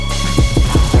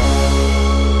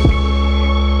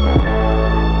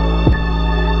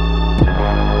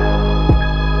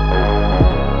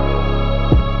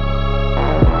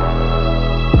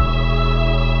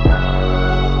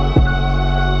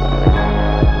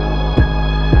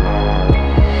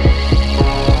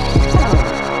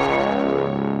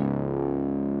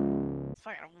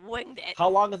How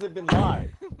long has it been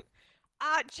live?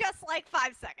 Just like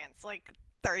 5 seconds, like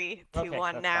 3, 2, Okay,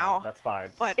 1 that's now. fine. That's fine.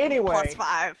 But Anyway,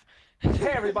 +5. hey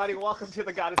everybody, welcome to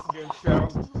the Goddess of Noon show.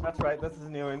 That's right, this is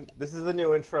new. This is the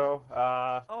new intro.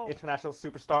 Oh. International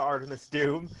superstar Artemis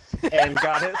Doom and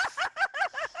Goddess.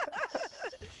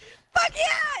 Fuck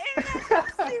yeah!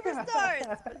 International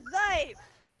superstars! Life!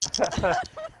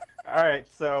 All right,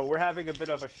 so we're having a bit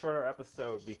of a shorter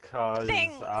episode because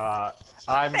Thanks.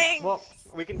 I'm Thanks. well.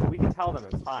 We can tell them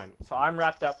it's fine. So I'm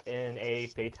wrapped up in a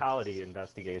fatality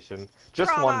investigation.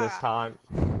 Just one this time.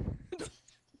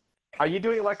 Are you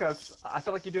doing like a? I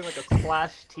feel like you're doing like a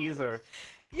splash teaser.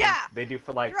 Yeah! They do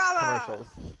for like Drama. commercials.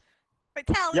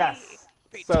 Fatality! Yes.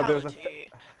 So there's a.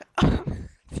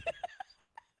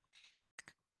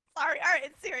 Sorry, alright,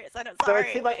 it's serious, I know, So sorry.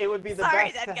 it seemed like it would be the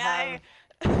Sorry, best that to guy.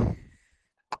 have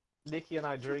Nikki and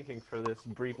I drinking for this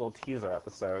brief little teaser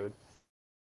episode.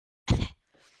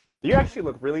 You actually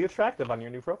look really attractive on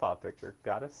your new profile picture,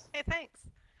 Goddess. Hey, thanks.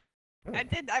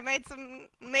 Mm. I made some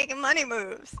making money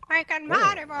moves. Making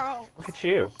money moves. Look at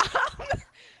you.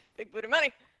 Big booty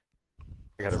money.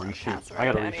 I gotta reshoot. I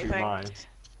gotta reshoot mine.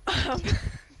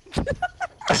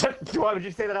 Why would you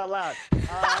say that out loud?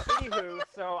 Anywho,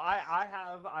 so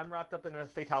I'm wrapped up in a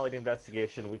fatality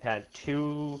investigation. We've had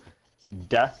 2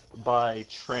 death by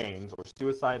trains, or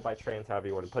suicide by trains, however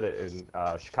you want to put it, in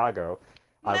Chicago.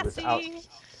 I was out.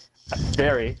 It's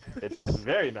very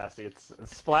messy. It's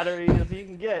as splattery as you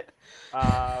can get.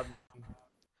 I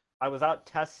was out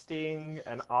testing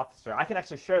an officer. I can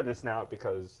actually share this now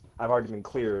because I've already been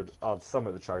cleared of some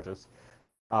of the charges.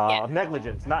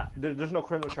 Negligence. There's no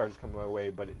criminal charges coming my way,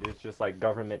 but it's just like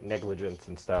government negligence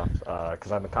and stuff.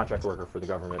 Because I'm a contract worker for the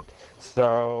government.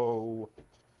 So,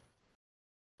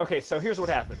 okay. So here's what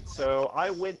happened. So I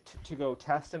went to go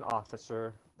test an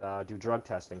officer, do drug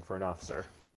testing for an officer.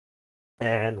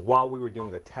 And while we were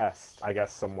doing the test, I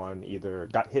guess someone either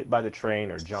got hit by the train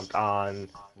or jumped on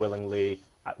willingly.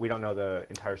 We don't know the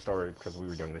entire story because we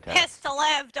were doing the test. Piss to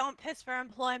live, don't piss for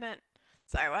employment.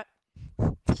 Sorry, what?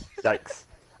 Yikes.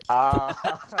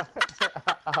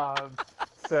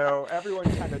 So everyone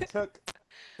kind of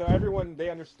they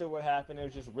understood what happened. It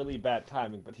was just really bad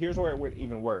timing. But here's where it went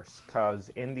even worse, because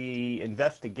in the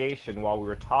investigation, while we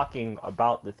were talking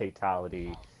about the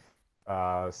fatality,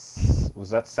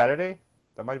 was that Saturday?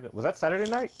 Was that Saturday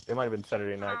night? It might have been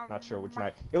Saturday night. Not sure which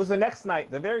night. It was the next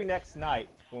night, the very next night,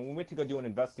 when we went to go do an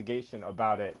investigation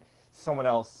about it. Someone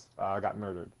else got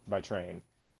murdered by train.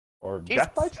 Or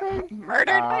death by train?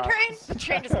 Murdered by train? The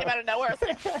train just came out of nowhere. It's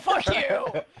like, fuck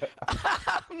you!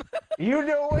 You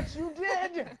know what you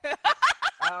did!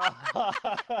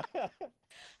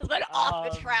 It's been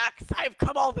off the tracks. I've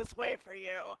come all this way for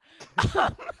you.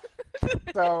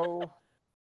 So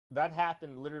that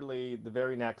happened literally the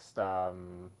very next that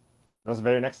was the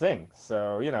very next thing.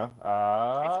 So, you know,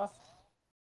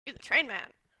 You're the train man.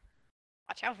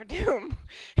 Watch out for Doom.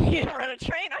 You didn't run a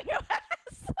train on your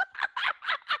ass.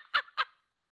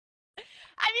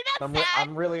 I mean, that's sad.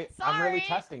 I'm really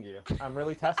testing you. I'm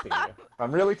really testing you.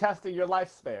 I'm really testing your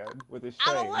lifespan with this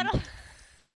train. I'm a little...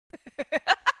 Watch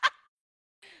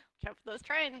out for those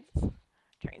trains.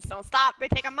 Trains don't stop. They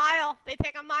take a mile. They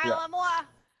take a mile or more.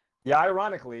 Yeah,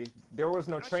 ironically, there was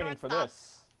no training for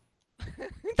this. There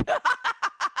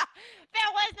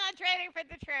was no training for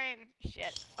the train.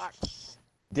 Shit. Fuck.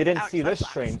 Didn't see this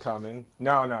train coming.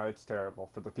 No, it's terrible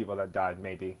for the people that died,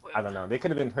 maybe. I don't know. They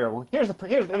could have been terrible. Here's the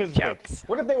thing.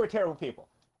 What if they were terrible people?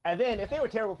 And then if they were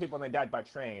terrible people and they died by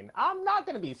train, I'm not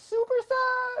going to be super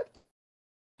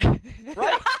sad.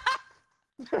 Right?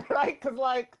 Right? Because,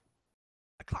 like...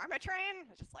 A karma train?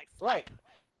 It's just like... Right.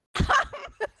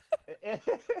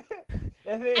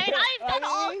 I mean, I've done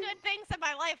all good things in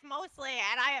my life, mostly,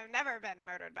 and I have never been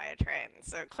murdered by a train.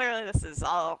 So clearly, this is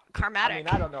all karmatic. I mean,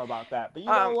 I don't know about that, but you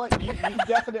know what?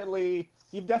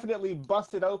 You've definitely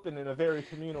busted open in a very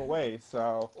communal way.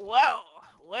 So. Whoa.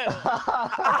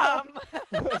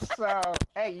 So,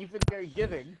 hey, you've been very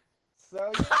giving.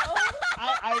 So, you know,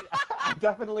 I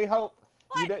definitely hope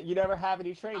you never have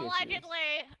any train issues.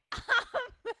 Allegedly.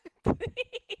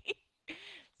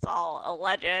 It's all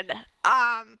alleged.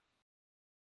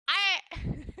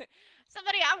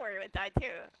 Somebody I'm worried with died too.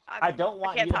 I don't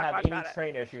want you to have any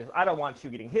train issues. I don't want you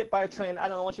getting hit by a train. I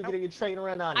don't want you getting a train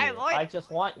run on you. I just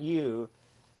want you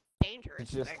to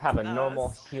just have a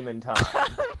normal human time.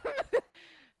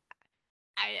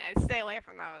 I stay away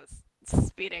from those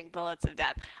speeding bullets of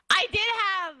death. I did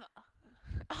have.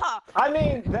 I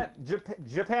mean, that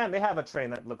Japan, they have a train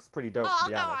that looks pretty dope. I'll to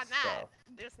be go honest, on that.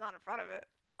 So. Just not in front of it.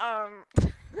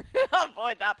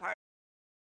 Avoid that part.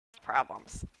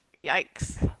 Problems.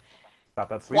 Yikes. Stop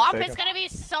that sweet Womp is gonna be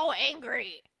so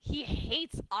angry. He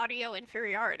hates audio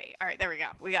inferiority. All right, there we go.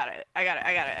 We got it. I got it.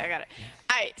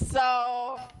 All right,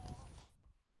 so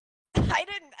I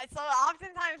didn't. So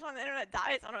oftentimes when the internet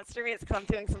dies on a stream, it's because I'm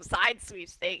doing some side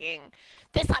sweepstaking.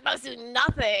 This time I was doing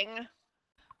nothing.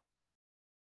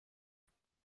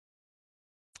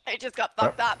 It just got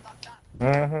fucked up.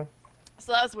 Mm-hmm.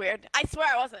 So that was weird. I swear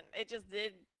I wasn't. It just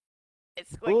did. It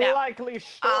squeaked out. Likely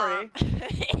story.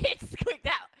 It squeaked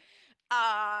out.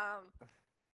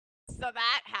 So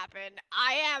that happened.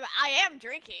 I am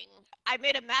drinking. I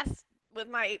made a mess with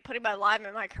putting my lime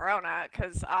in my Corona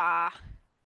because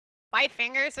my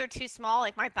fingers are too small.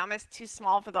 Like my thumb is too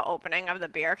small for the opening of the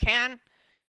beer can,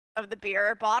 of the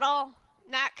beer bottle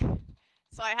neck.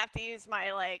 So I have to use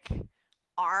my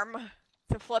arm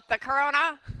to flip the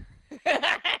Corona.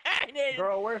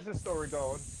 Girl, where's this story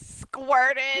going?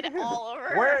 Squirted all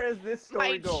over. Where is this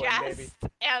story my going, chest baby?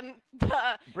 And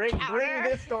the bring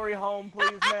this story home,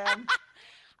 please, ma'am.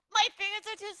 My fingers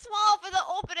are too small for the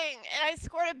opening, and I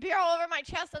squirted beer all over my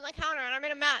chest on the counter, and I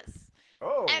made a mess.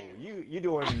 Oh, and you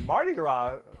doing Mardi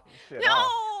Gras shit?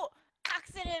 No,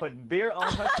 accident. Putting beer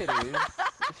on her titties.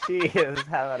 She is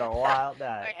having a wild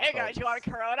night. Like, hey guys, you want a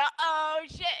Corona? Oh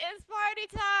shit, it's party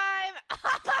time!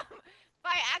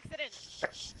 By accident.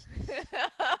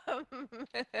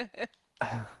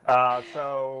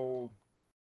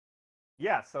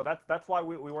 So that's why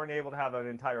we weren't able to have an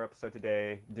entire episode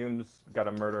today. Doom's got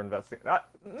a murder investigation.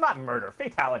 Not murder,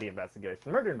 fatality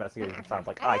investigation. Murder investigation sounds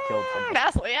like I killed someone.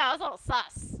 That's a little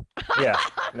sus. Yeah,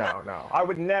 no. I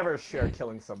would never share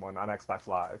killing someone on Xbox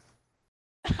Live.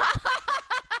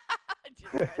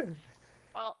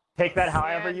 Well, take that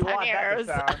however you want that to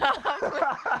sound.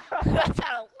 That sounded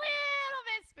a little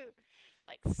bit spooky.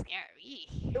 Like scary.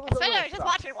 Especially I was just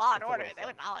watching Law and Order. They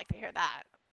would not like to hear that.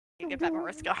 You give that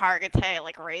Mariska Hargitay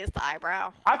raised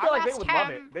eyebrow. I feel like they would love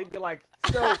it. They'd be like,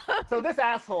 so this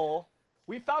asshole,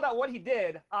 we found out what he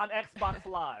did on Xbox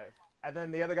Live. And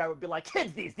then the other guy would be like,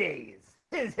 kids these days.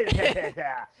 They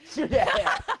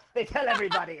tell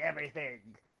everybody everything.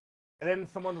 And then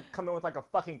someone would come in with a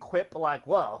fucking quip like,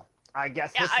 well, I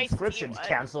guess this subscription's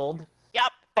canceled.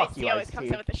 Yep. Fuck you, always comes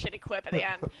in with a shitty quip at the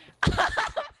end.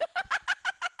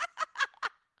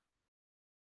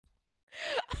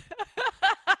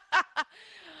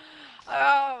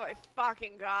 Oh my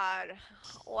fucking god.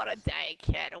 What a day,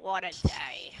 kid. What a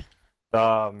day.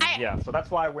 Yeah, so that's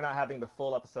why we're not having the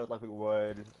full episode like we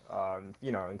would,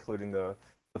 including the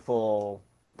full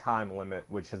time limit,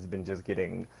 which has been just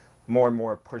getting more and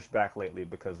more pushed back lately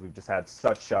because we've just had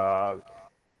such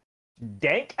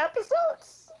dank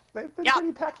episodes. They've been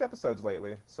pretty packed episodes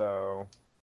lately, so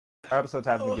our episodes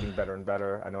have been getting better and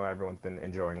better. I know everyone's been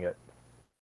enjoying it.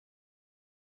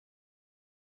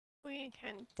 We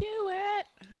can do it.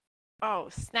 Oh,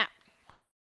 snap.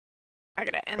 I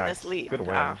gotta end this lead. Good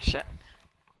win. Oh, shit.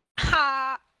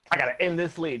 Ha! I gotta end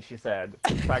this lead, she said.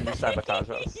 Trying to sabotage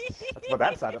us. That's what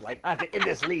that sounded like. I have to end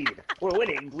this lead. We're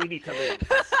winning. We need to lose.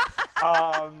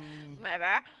 Maybe.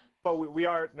 But we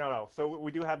are no. So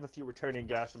we do have a few returning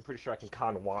guests. I'm pretty sure I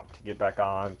can want to get back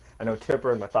on. I know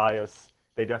Tipper and Matthias.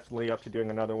 They definitely up to doing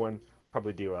another one.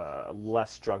 Probably do a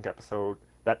less drunk episode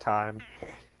that time.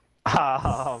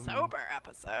 Sober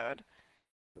episode.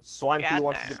 Swanky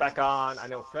wants to get back on. I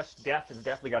know Fresh Death has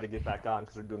definitely got to get back on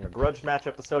because we're doing a grudge match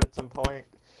episode at some point.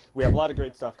 We have a lot of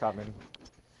great stuff coming.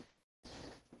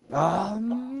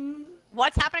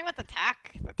 What's happening with the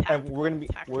tech? And we're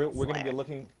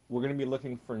gonna be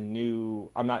looking for new.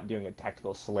 I'm not doing a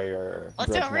tactical Slayer.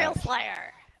 Let's do a real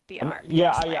Slayer.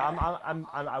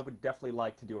 I would definitely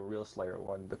like to do a real Slayer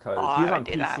one because he's on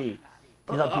PC.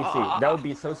 He's on PC. That would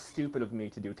be so stupid of me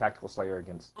to do Tactical Slayer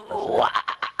against.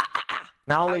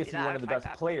 Not only is he one of the best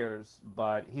players,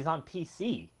 but he's on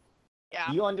PC. Yeah.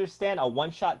 Do you understand a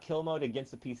one-shot kill mode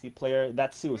against a PC player?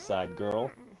 That's suicide, girl.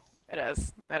 It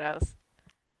is.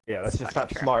 Yeah, that's just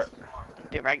not smart.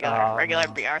 Do regular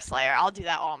BR Slayer. I'll do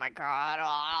that. Oh my god.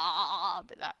 I'll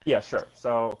do that. Yeah, sure.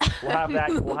 So we'll have that.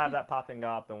 We'll have that popping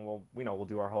up, and we'll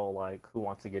do our whole who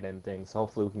wants to get in thing. So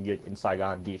hopefully we can get in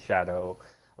Saigon, D Shadow,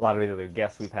 a lot of the other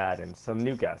guests we've had, and some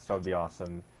new guests. That would be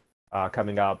awesome.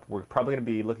 Coming up, we're probably going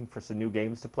to be looking for some new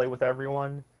games to play with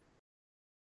everyone.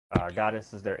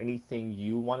 Goddess, is there anything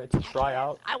you wanted to try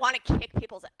out? I want to kick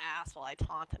people's ass while I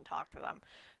taunt and talk to them.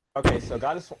 Okay, so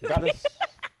Goddess,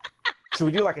 should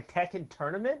we do a Tekken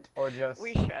tournament or just?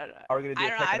 We should. Are we gonna do? I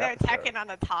don't know. Either Tekken on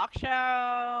the talk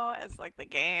show as the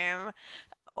game,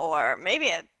 or maybe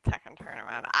a Tekken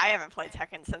tournament. I haven't played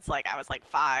Tekken since I was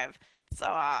 5. So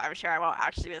I'm sure I won't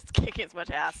actually just kick as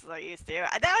much ass as I used to.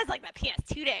 That was the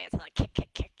PS2 days.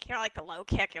 Kick. The low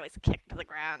kick. You always kick to the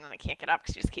ground and then I can't get up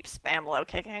because you just keep spam low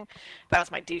kicking. That was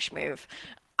my douche move.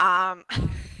 Um.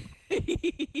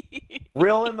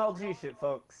 Real MLG shit,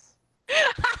 folks.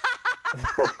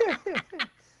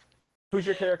 Who's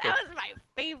your character? That was my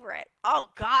favorite. Oh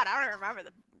God, I don't remember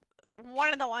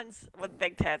one of the ones with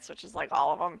big tits, which is like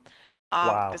all of them.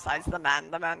 Wow. Besides the men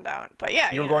don't. But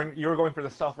yeah, You were going for the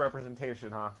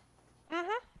self-representation, huh? Mhm.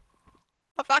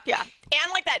 Oh fuck yeah,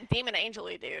 and like that demon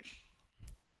angel-y dude.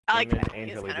 I like Demon that. He's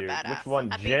Angel-y kind of dude. badass. Which one,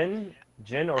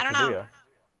 Jin or I don't Kazuya? know.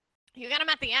 You get him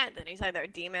at the end, and he's either a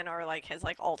demon or like his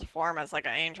like alt form as like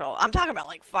an angel. I'm talking about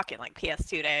like fucking like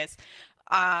PS2 days.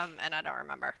 And I don't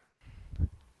remember.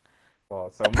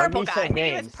 Well, so purple me guy. saying He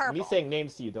was names, purple. me saying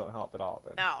names to you don't help at all.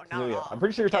 Then. No, not Kazuya. at all. I'm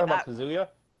pretty sure you're talking about Kazuya.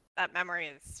 That memory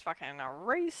is fucking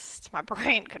erased. My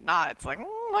brain could not. It's like,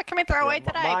 what can we throw away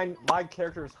today? My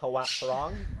character is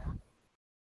Harang.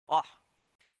 Oh,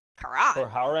 Karan. Or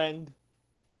Harang.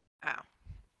 Oh.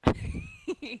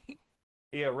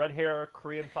 Yeah, red hair,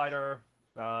 Korean fighter.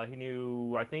 He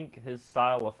knew. I think his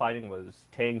style of fighting was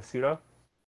Tang Sudo.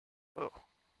 Ooh.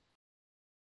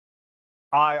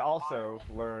 I also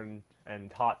learned and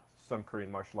taught some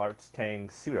Korean martial arts, Tang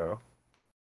Sudo.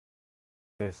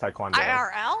 His Taekwondo.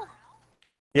 IRL?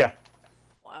 Yeah.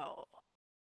 Whoa.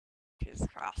 Jesus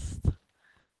Christ.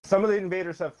 Some of the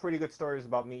invaders have pretty good stories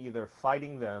about me either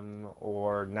fighting them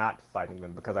or not fighting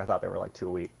them because I thought they were like too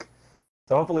weak.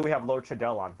 So hopefully we have Lord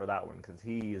Chadell on for that one because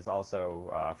he is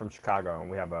also from Chicago and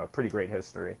we have a pretty great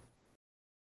history.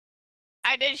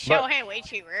 I did Shohei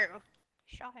Weichiru.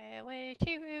 Shohei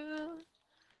Weichiru.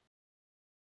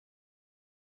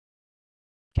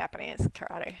 Japanese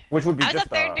karate. Which would be I was just a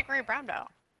third-degree brown belt.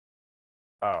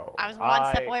 Oh. I was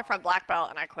one step away from black belt,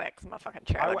 and I quit because I'm a fucking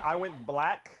chode. I went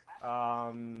black.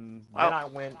 Then I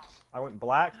went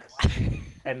black,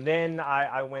 and then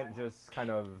I went just kind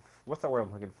of what's the word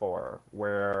I'm looking for?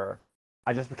 Where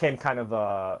I just became kind of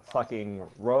a fucking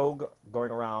rogue,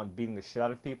 going around beating the shit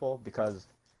out of people because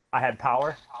I had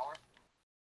power.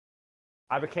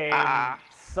 I became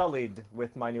sullied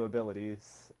with my new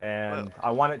abilities, and I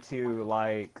wanted to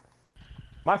like.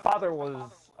 My father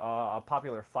was a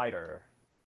popular fighter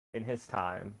in his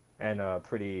time, and a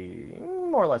pretty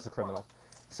more or less a criminal.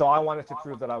 So I wanted to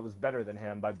prove that I was better than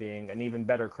him by being an even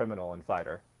better criminal and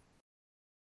fighter.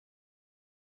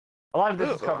 A lot of this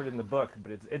is covered in the book,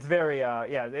 but it's very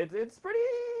it's pretty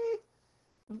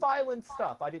violent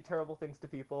stuff. I did terrible things to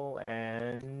people,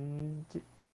 and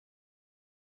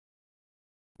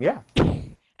yeah.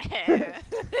 Okay.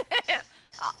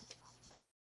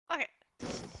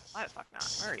 Why the fuck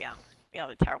not? We're young. We all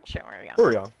did terrible shit when we were young.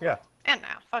 We're young, yeah. And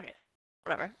now, fuck it.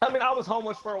 Whatever. I mean, I was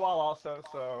homeless for a while also,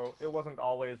 so it wasn't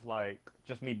always like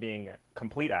just me being a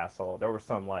complete asshole. There were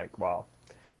some like, well,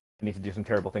 I need to do some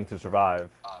terrible things to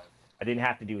survive. I didn't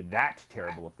have to do that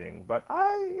terrible a thing, but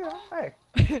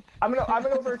hey, I'm an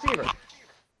overachiever.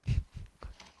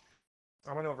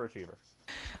 I'm an overachiever.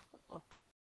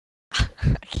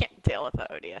 I can't deal with the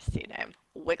ODST name.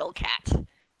 Wiggle Cat.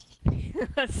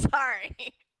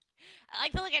 Sorry. I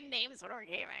like to look at names when we're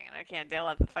gaming, and I can't deal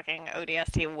with the fucking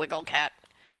ODST Wiggle Cat.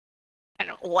 And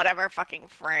whatever fucking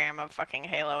frame of fucking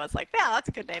Halo is like, yeah, that's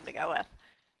a good name to go with.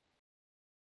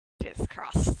 Jesus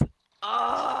Christ.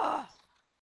 Oh.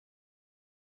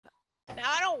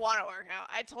 Now I don't want to work out.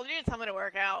 I told you to tell me to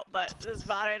work out, but this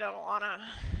body don't want to.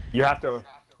 You have to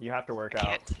work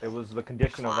out. It was the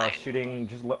condition of us shooting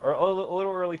just a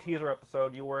little early teaser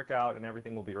episode. You work out, and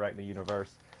everything will be right in the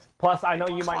universe. Plus, I know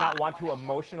you might not want to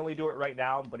emotionally do it right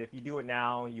now, but if you do it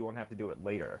now, you won't have to do it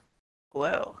later.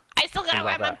 Whoa. I still gotta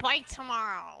ride my bike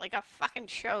tomorrow, like a fucking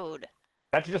chode.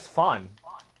 That's just fun.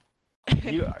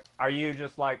 Are you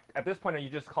just like, at this point, are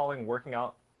you just calling working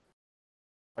out?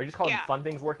 Are you just calling fun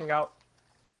things working out?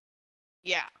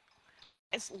 Yeah.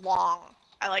 It's long.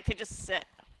 I like to just sit.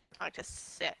 I like to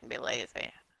sit and be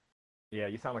lazy. Yeah,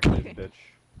 you sound like a lazy bitch.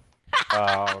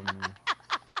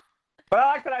 But I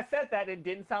like that I said that it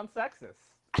didn't sound sexist.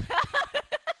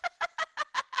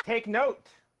 Take note.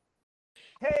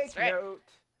 Take note.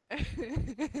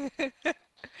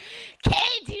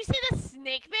 Kay, do you see the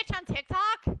snake bitch on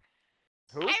TikTok?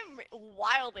 Who? I'm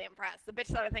wildly impressed. The bitch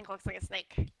that I think looks like a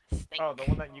snake. Oh, the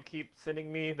one that you keep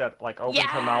sending me that like opens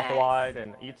her mouth wide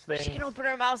and eats things? She can open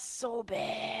her mouth so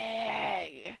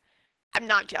big. I'm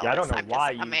not jealous. Yeah, I don't know I'm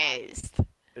why just amazed.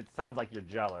 It sounds like you're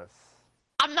jealous.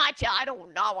 I'm not jealous. I do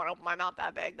not want to open my mouth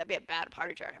that big. That'd be a bad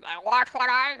party trick. I'm like, watch what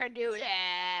I can do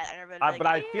that. But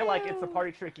I feel like it's a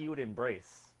party trick you would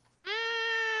embrace.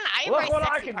 I Look what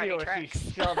I can do tricks. if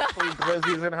she shoves 3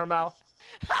 glizzies in her mouth.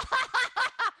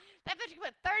 That bitch can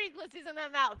put 30 glizzies in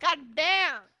that mouth. God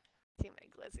damn. Too many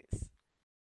glizzies.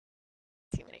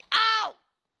 Too many. Ow!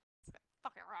 It's a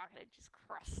fucking rocket. It just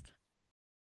crushed.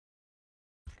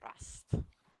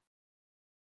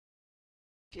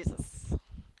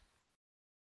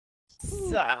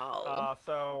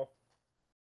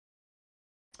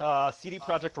 CD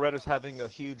Projekt Red is having a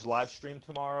huge live stream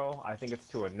tomorrow. I think it's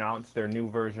to announce their new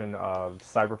version of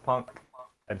Cyberpunk.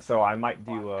 And so I might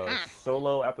do a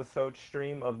solo episode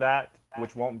stream of that,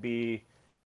 which won't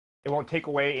take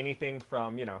away anything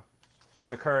from,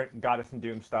 the current Goddess and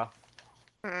Doom stuff.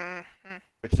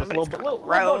 It's just a little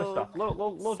bonus stuff.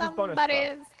 Little just bonus stuff.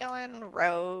 Somebody's going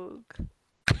rogue.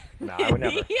 No, I would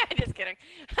never. Yeah, just kidding.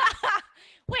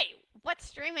 Wait, what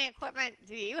streaming equipment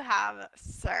do you have,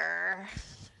 sir?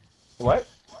 What?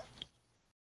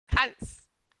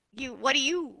 What do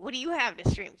you have to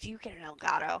stream? Do you get an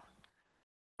Elgato?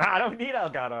 I don't need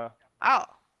Elgato. Oh.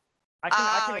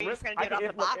 You're just gonna do it off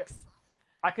the box?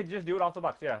 I could just do it off the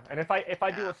box, yeah. And if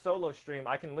I do a solo stream,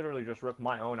 I can literally just rip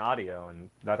my own audio, and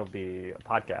that'll be a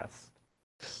podcast.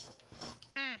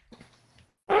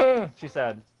 She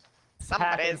said.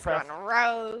 Somebody's going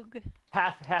rogue.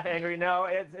 Half angry. No,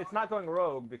 it's not going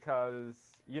rogue because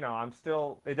I'm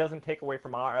still. It doesn't take away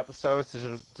from our episodes.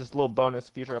 It's just a little bonus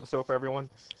future episode for everyone.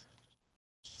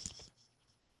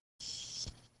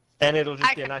 And it'll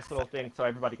just be a nice little thing so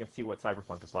everybody can see what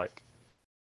Cyberpunk is like.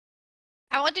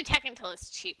 I won't do tech until it's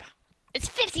cheap. It's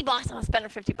 $50. I'm gonna spend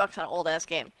 $50 on an old ass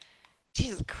game.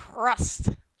 Jesus Christ.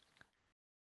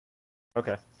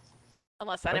 Okay.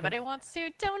 Unless anybody wants to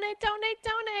donate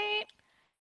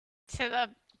to the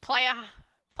Play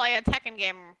a Tekken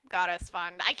Game Goddess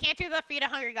Fund. I can't do the Feed a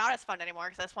Hungry Goddess Fund anymore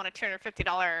because I just want a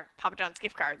 $250 Papa John's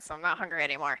gift card, so I'm not hungry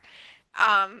anymore.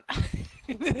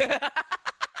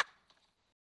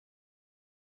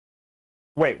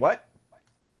 Wait, what?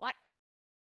 What?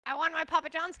 I want my Papa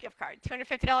John's gift card,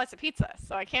 $250 a pizza,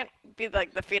 so I can't be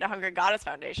like the Feed a Hungry Goddess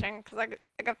Foundation because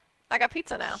I got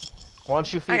pizza now. Why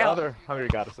don't you feed other hungry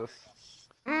goddesses?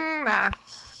 Nah.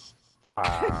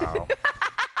 Wow.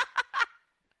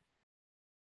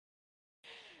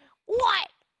 What?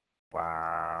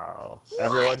 Wow. What?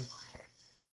 Everyone,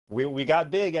 we got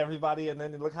big, everybody, and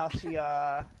then look how she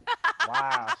wow,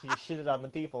 she shitted on the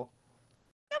people.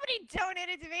 Nobody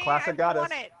donated to me. Classic goddess.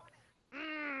 Want it.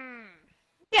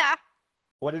 Yeah.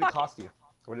 What did it cost you?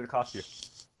 What did it cost you?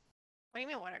 What do you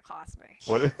mean what it cost me?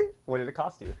 What did it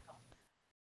cost you?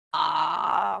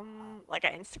 Like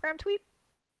an Instagram tweet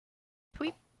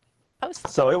post.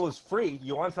 So it was free.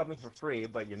 You want something for free,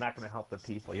 but you're not going to help the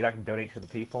people. You're not going to donate to the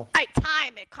people.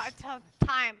 Time. It costs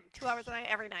time. 2 hours a night,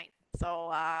 every night.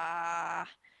 So,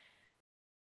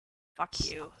 fuck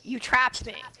you. You trapped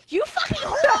me. You fucking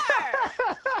whore!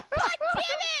 God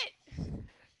damn it!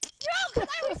 No, because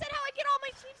I always said how I get all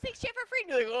my sweepstakes shit for free. And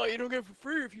you're like, oh, you don't get it for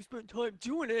free if you spend time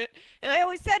doing it. And I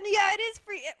always said, yeah, it is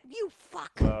free. You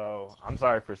fuck. Oh, I'm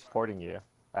sorry for supporting you.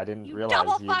 I didn't realize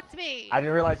double fucked me. I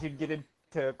didn't realize you'd get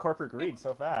into corporate greed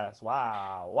so fast.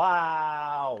 Wow.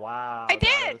 I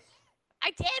did.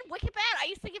 Wicked bad. I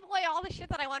used to give away all the shit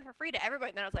that I want for free to everybody.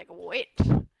 And then I was like, wait,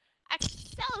 I can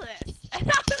sell this. And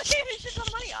I was making a shit ton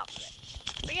of money off of it.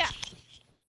 But yeah.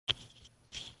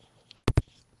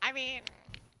 I mean,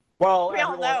 well, we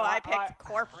all know I picked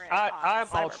corporate. I'm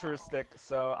Cyberpunk. altruistic,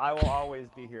 so I will always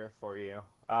be here for you.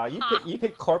 You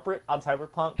pick corporate on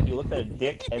Cyberpunk. You looked at a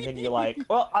dick, and then you're like,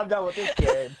 well, I'm done with this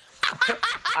game.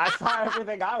 I saw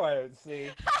everything I wanted to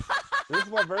see. This is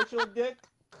my virtual dick?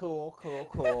 Cool.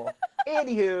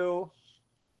 Anywho,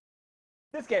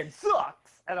 this game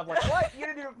sucks. And I'm like, what? You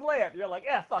didn't even play it. You're like,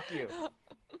 yeah, fuck you.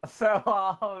 So,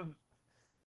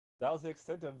 that was the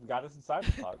extent of Goddess and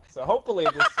Cyberpunk. So hopefully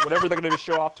whatever they're going to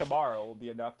show off tomorrow will be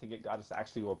enough to get Goddess to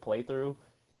actually do a playthrough.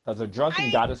 Because a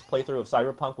drunken Goddess playthrough of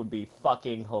Cyberpunk would be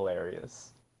fucking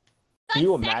hilarious. Can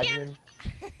you imagine?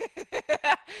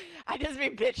 I just be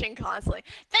bitching constantly.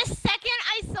 The second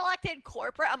I selected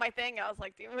corporate on my thing, I was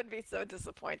like, dude, I would be so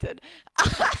disappointed.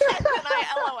 And then I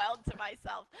LOL'd to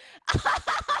myself.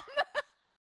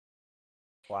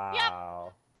 Wow. Yep.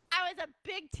 I was a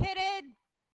big-titted,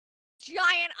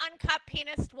 giant, uncut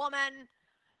penis woman,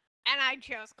 and I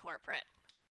chose corporate.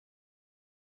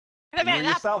 You were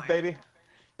yourself, baby.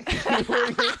 You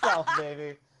were yourself,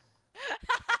 baby.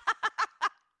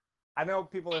 I know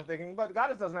people are thinking, but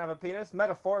Goddess doesn't have a penis.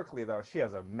 Metaphorically, though, she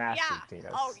has a massive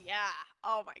penis. Oh, yeah.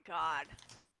 Oh, my God.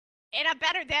 In a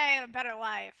better day, in a better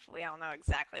life, we all know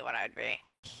exactly what I'd be.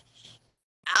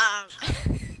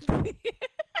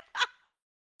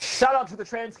 Shout out to the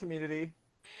trans community.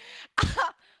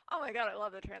 Oh my God, I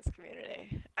love the trans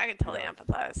community. I can totally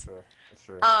empathize. That's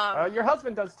true. Your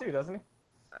husband does too, doesn't he?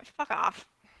 Fuck off.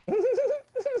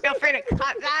 Feel free to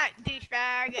cut that,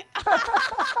 douchebag.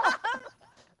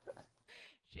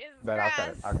 Jesus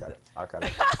Christ. I'll cut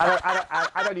it.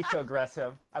 I don't need to aggress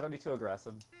him.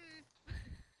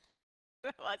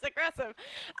 Well, it's aggressive.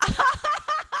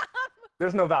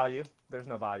 There's no value. There's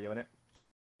no value in it.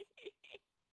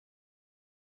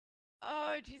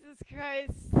 Oh, Jesus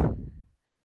Christ.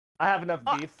 I have enough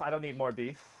beef. I don't need more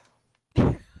beef.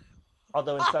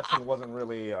 Although Inception wasn't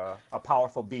really a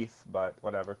powerful beef, but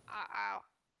whatever.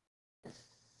 Uh-oh.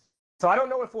 So I don't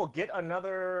know if we'll get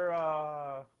another.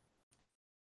 I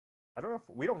don't know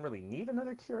if we don't really need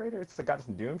another curator. It's the Goddess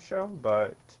Doom show,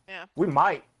 but yeah, we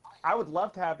might. I would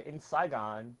love to have In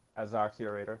Saigon as our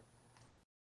curator.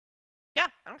 Yeah,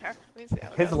 I don't care. We can see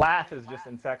how it His goes. laugh is just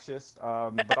infectious,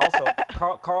 but also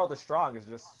Carl the Strong is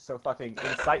just so fucking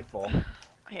insightful.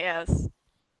 Yes.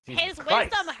 Jesus His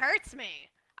Christ. wisdom hurts me.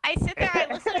 I sit there, I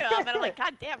listen to him, and I'm like,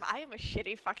 God damn, I am a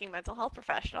shitty fucking mental health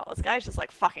professional. This guy's just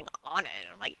like fucking on it.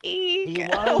 And I'm like, eek. He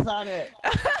was on it.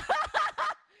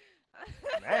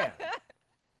 Man.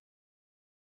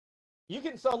 You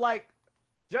can, so like,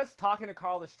 just talking to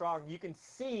Carl the Strong, you can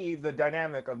see the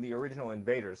dynamic of the original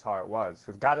Invaders, how it was.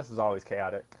 Because Goddess was always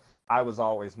chaotic. I was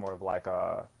always more of like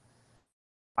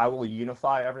I will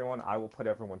unify everyone, I will put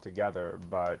everyone together,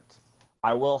 but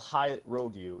I will high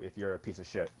road you if you're a piece of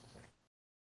shit.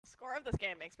 The score of this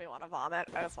game makes me want to vomit.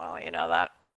 I just want to let you know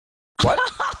that. What?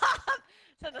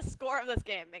 So the score of this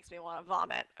game makes me want to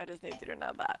vomit. I just need you to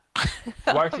know that.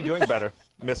 Why aren't you doing better?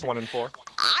 Miss 1 and 4. I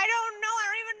don't know. I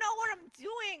don't even know what I'm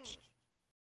doing.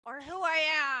 Or who I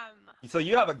am. So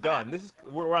you have a gun.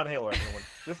 We're on Halo, everyone.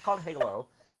 This is called Halo.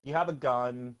 You have a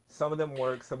gun. Some of them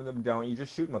work, some of them don't. You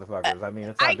just shoot motherfuckers. I mean,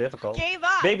 it's not difficult. I gave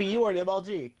up. Baby, you were an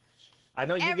MLG. I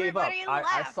know you gave up. Everybody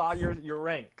I left. saw your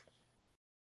rank.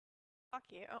 Fuck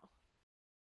you.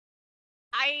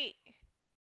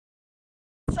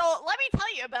 So let me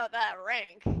tell you about that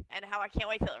rank and how I can't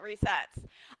wait till it resets.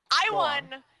 I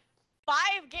won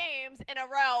 5 games in a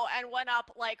row and went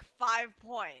up like 5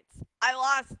 points. I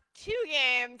lost 2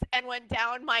 games and went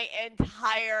down my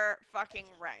entire fucking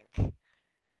rank.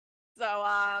 So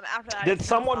after that, Did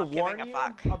someone stopped warn giving you a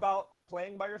fuck. about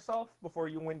playing by yourself before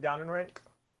you went down in rank?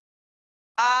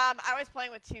 I was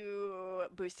playing with 2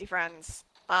 boosty friends.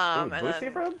 Ooh, And boosty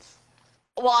then, friends?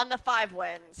 well, on the 5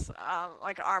 wins,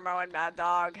 like Armo and Mad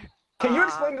Dog. Can you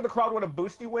explain to the crowd what a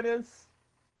boosty win is?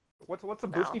 What's a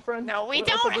boosty friend? No, we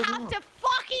What's a don't boosty have friend? to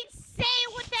fucking say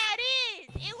what that is.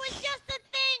 It was just a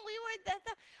thing. We were the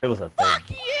It was a thing. fuck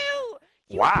you.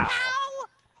 You Wow. cow.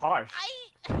 Harsh.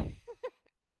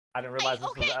 I didn't realize this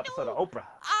was okay, an episode no. of Oprah.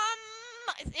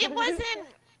 It wasn't.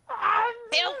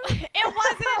 It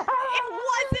wasn't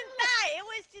that. It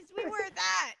was just we were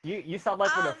that. You sound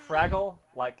like when a Fraggle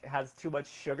like has too much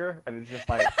sugar and it's just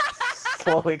like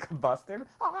slowly combusting.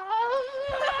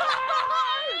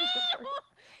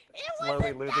 It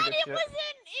Slowly wasn't losing that. its It shit.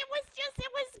 wasn't. It was just.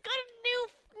 It was good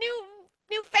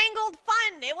newfangled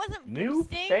fun. It wasn't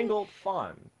boosting. Newfangled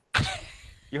fun.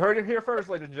 You heard it here first,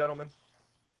 ladies and gentlemen.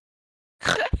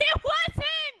 It wasn't.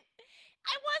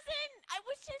 I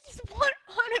was just want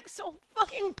on him so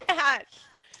fucking bad.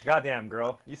 Goddamn,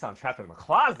 girl, you sound trapped in the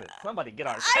closet. Somebody get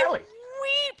our I Kelly.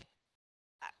 weep.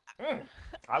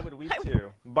 I would weep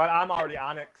too, but I'm already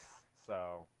Onyx,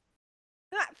 so.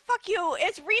 Fuck you.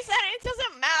 It's reset. It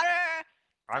doesn't matter.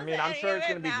 I mean, I'm sure it's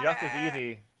gonna be just as matter.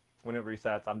 easy when it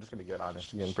resets. I'm just gonna get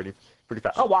Onyx again pretty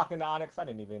fast. I'll walk into Onyx. I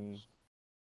didn't even.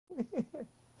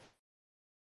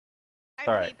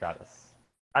 All right, Goddess.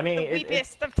 I mean, the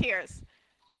weepest of tears.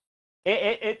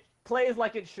 It plays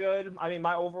like it should. I mean,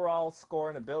 my overall score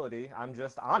and ability, I'm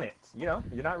just on it. You know,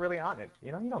 you're not really on it.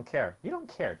 You know, you don't care. You don't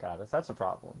care, Goddess. That's a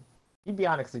problem. You'd be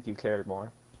Onyx if you cared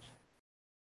more.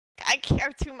 I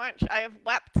care too much. I have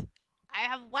wept. I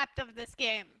have wept of this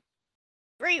game.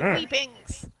 3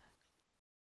 weepings.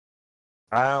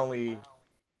 I only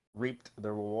reaped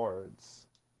the rewards.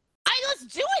 Let's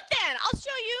do it then. I'll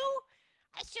show you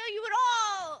it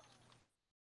all.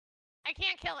 I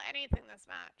can't kill anything this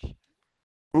match.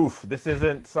 Oof, this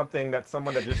isn't something that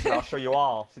someone that just I'll show you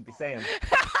all should be saying.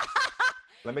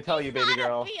 Let me tell you, baby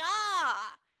girl.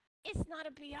 It's not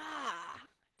a BR.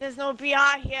 There's no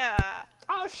BR here.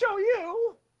 I'll show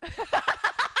you. It's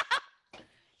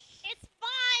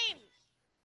fine.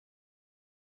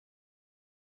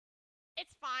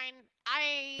 It's fine.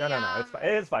 No.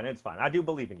 It's fine. It's fine. I do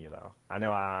believe in you, though. I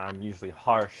know I'm usually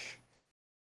harsh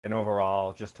and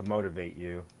overall just to motivate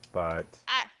you, but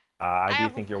I do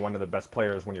think you're one of the best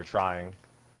players when you're trying.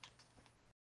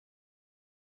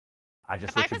 I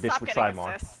just wish a bitch would try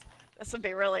more. This would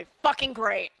be really fucking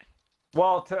great.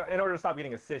 Well, in order to stop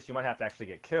getting assists, you might have to actually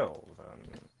get kills.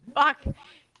 Fuck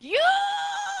you!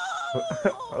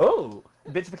 Oh,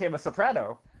 bitch became a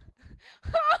soprano.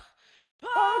 Fuck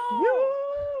you!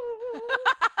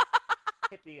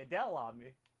 Hit the Adele on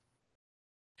me.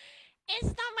 It's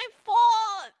not my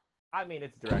fault. I mean,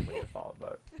 it's directly your fault,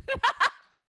 but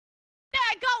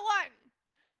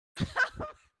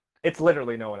It's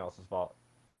literally no one else's fault.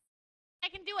 I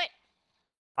can do it.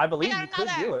 I believe got you could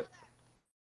another. do it.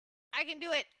 I can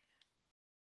do it.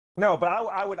 No, but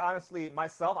I would honestly,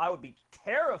 myself, I would be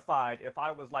terrified if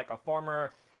I was like a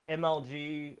former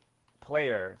MLG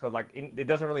player. Because like, it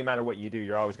doesn't really matter what you do.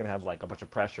 You're always going to have like a bunch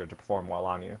of pressure to perform well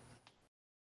on you.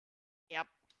 Yep.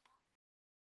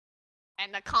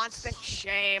 And the constant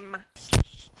shame.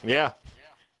 Yeah.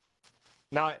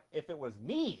 Now, if it was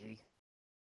me,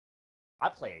 I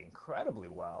play incredibly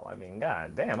well. I mean,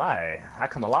 god damn, I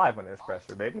come alive when there's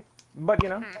pressure, baby. But, you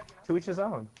know, to each his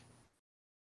own.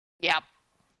 Yep.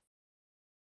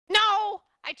 No!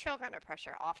 I choke under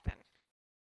pressure often.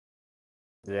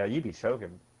 Yeah, you be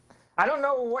choking. I don't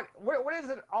know what is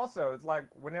it also. It's like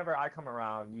whenever I come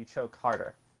around, you choke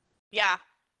harder. Yeah.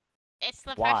 It's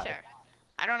the Why? pressure.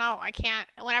 I don't know. I can't.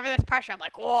 Whenever there's pressure, I'm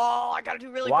like, whoa, I gotta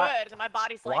do really good. And my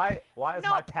body's like, why is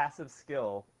nope. my passive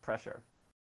skill pressure?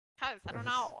 Because, I don't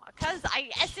know. Because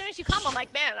as soon as you come, I'm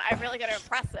like, man, I really gotta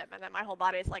impress him. And then my whole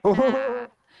body's like, nah.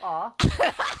 Aw.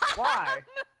 Why?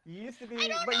 You used to be. I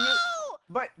don't know!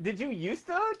 But did you used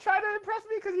to try to impress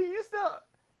me? Because you used to.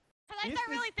 Because I start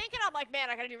really thinking, I'm like,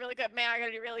 man, I gotta do really good. Man, I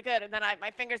gotta do really good. And then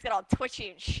my fingers get all twitchy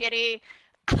and shitty.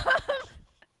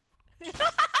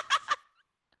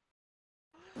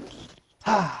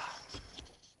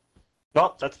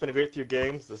 Well, that's been a great few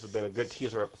games. This has been a good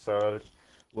teaser episode.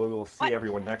 We will see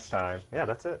everyone next time. Yeah,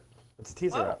 that's it. It's a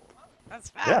teaser up. That's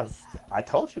fast. Yeah, I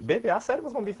told you, baby. I said it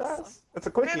was gonna be fast. It's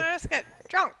a quickie. Man, I just get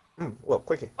drunk. Well,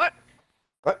 quickie. What?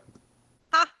 What?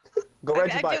 Huh? Go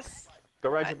ride your bike. Go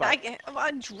ride your bike.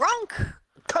 I'm drunk.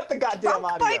 Cut the goddamn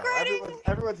audio. Bike riding?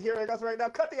 Everyone's hearing us right now.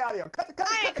 Cut the audio. Cut the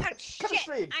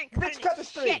stream. Bitch, cut the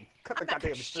stream. Cut the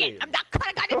goddamn stream. I'm not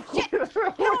cutting goddamn shit. How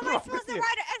am I supposed to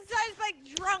ride an exercise bike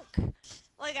drunk?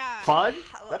 Like a fun?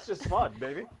 That's just fun,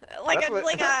 baby. Like a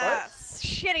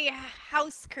shitty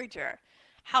house creature.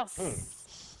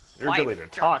 Your ability to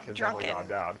talk has definitely gone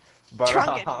down. But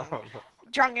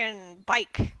drunken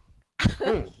bike.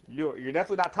 You're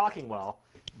definitely not talking well.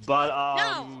 But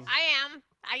no, I am.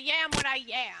 I am what I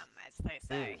am, as they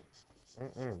say.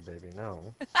 Baby,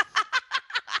 no.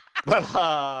 But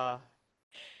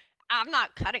I'm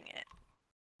not cutting it.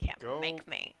 Can't make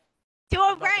me. Do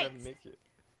a great.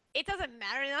 It doesn't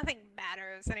matter. Nothing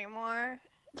matters anymore.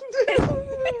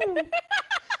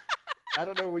 I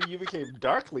don't know when you became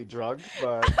darkly drunk,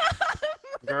 but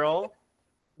girl,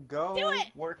 go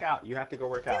work out. You have to go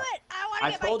work out. Do it. I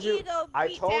want to get my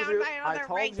ego beat down by another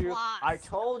ranked loss. I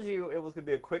told you it was gonna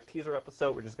be a quick teaser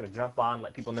episode. We're just gonna jump on,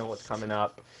 let people know what's coming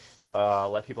up,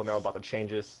 let people know about the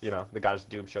changes. You know, the Guys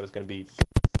Doom show is gonna be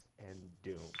and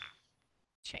Doom.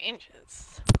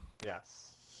 Changes.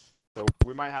 Yes. So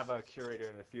we might have a curator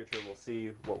in the future. We'll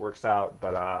see what works out,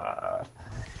 but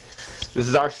this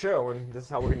is our show, and this is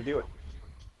how we're gonna do it.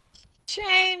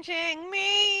 Changing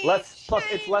me. It's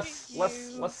less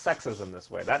sexism this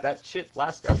way. That shit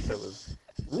last episode was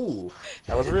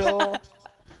that was real.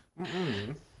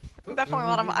 Definitely a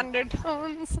lot of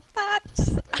undertones of that.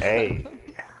 Hey,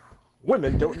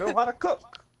 women don't know how to cook.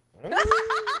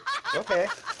 Okay.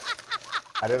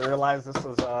 I didn't realize this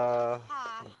was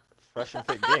Fresh and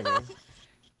Fit Gaming.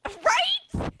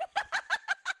 Right?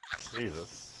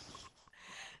 Jesus.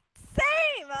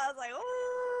 Same. I was like,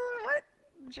 ooh, what?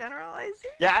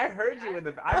 Generalizing? Yeah, I heard you in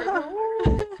the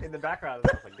background. I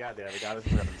was like, God damn, the guy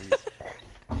doesn't have a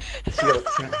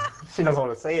she doesn't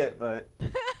want to say it, but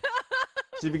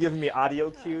she'd be giving me audio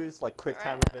cues like quick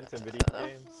time events in video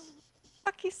games.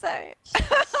 Fuck you say?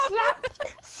 Slap!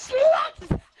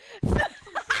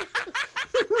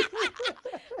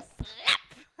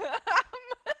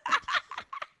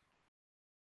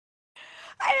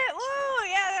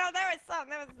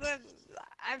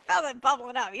 I felt it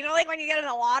bubbling up. You know, like when you get in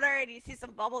the water and you see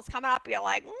some bubbles coming up, you're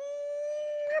like, I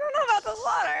don't know about this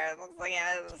water. It looks like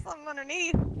there's something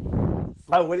underneath.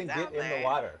 I wouldn't get in the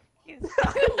water.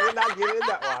 We're not getting in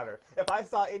that water. If I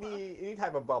saw any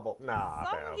type of bubble, nah.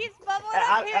 Something keeps bubbling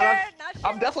up here.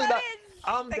 I'm definitely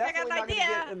not gonna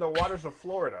get in the waters of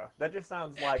Florida. That just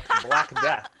sounds like Black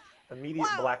Death. Immediate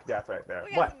Black Death right there.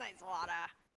 We got some nice water.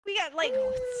 We got like.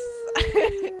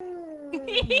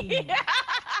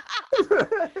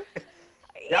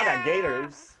 Y'all got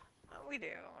gators. We do.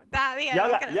 Y'all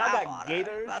got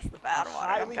gators. That's the bad water.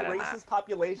 Highly racist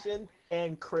population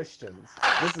and Christians.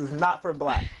 This is not for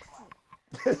blacks.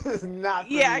 This is not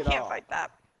for me I at can't all. fight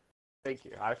that. Thank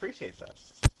you. I appreciate that.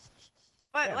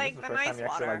 But like the nice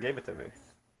water. You gave it to me.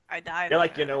 I died. You're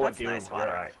like, you know what, dude? You're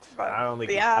right. But, I only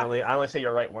say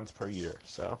you're right once per year,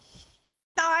 so.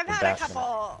 No, I've had a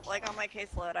couple, like on my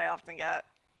caseload, I often get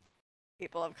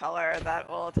people of color that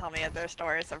will tell me their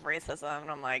stories of racism,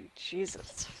 and I'm like,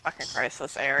 Jesus fucking Christ,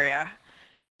 this area.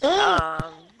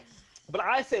 But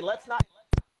I say let's not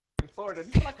in Florida.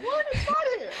 You're like, what is fun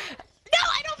here? No,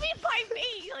 I don't mean by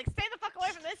me. Like, stay the fuck away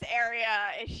from this area.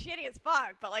 It's shitty as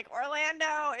fuck. But like,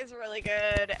 Orlando is really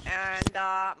good, and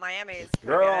Miami is pretty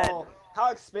Girl, good.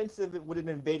 how expensive would an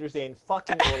Invaders Day in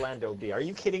fucking Orlando be? Are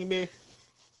you kidding me?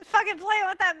 Fucking play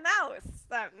with that mouse,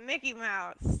 that Mickey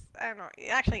Mouse. I don't know.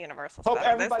 Actually, Universal's Hope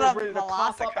better. There's everybody's the ready to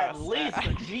cough up at Velocicoaster. least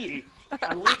a G.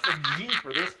 At least a G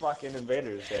for this fucking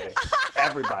Invaders Day.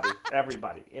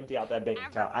 Everybody, empty out that bank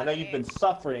account. I know you've been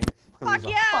suffering because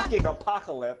there's a fucking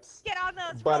apocalypse. Get on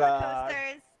those But, roller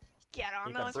coasters. Get on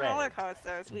Eat that those bread. roller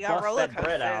coasters. We got Bust roller that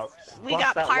bread out. coasters. We Bust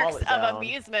got that parks wallet of down.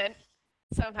 amusement,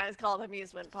 sometimes called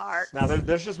amusement parks. Now,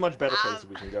 there's just much better places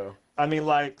we can go. I mean,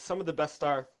 like, some of the best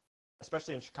are,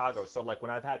 especially in Chicago. So, like,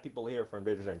 when I've had people here for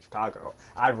Invaders Day in Chicago,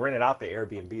 I've rented out the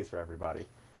Airbnbs for everybody.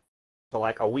 So,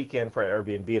 like, a weekend for an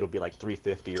Airbnb, it'll be like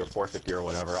 $350 or $450 or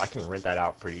whatever. I can rent that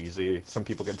out pretty easy. Some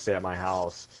people can stay at my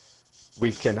house. I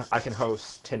can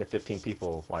host 10 to 15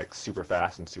 people, like, super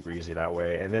fast and super easy that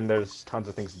way. And then there's tons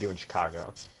of things to do in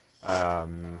Chicago.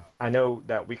 I know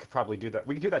that we could probably do that.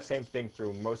 We could do that same thing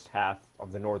through most half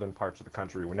of the northern parts of the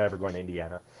country. We're never going to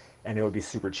Indiana. And it would be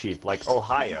super cheap. Like,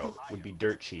 Ohio would be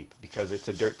dirt cheap because it's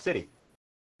a dirt city.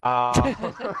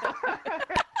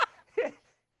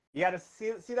 You gotta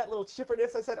see that little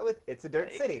chipperness I said it with? It's a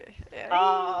dirt city.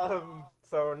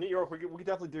 So New York, we could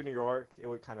definitely do New York. It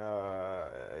would kind of,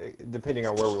 depending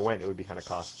on where we went, it would be kind of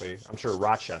costly. I'm sure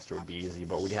Rochester would be easy,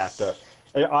 but we'd have to,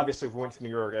 obviously if we went to New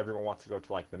York, everyone wants to go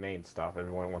to like the main stuff.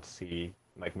 Everyone wants to see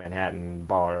like Manhattan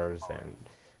bars and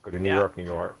go to New York,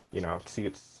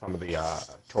 see some of the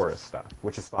tourist stuff,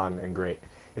 which is fun and great.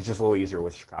 It's just a little easier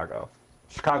with Chicago.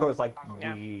 Chicago is like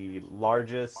the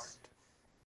largest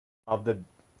of the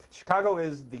Chicago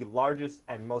is the largest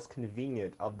and most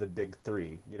convenient of the big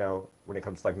three, when it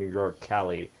comes to like New York,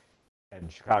 Cali, and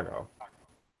Chicago.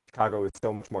 Chicago is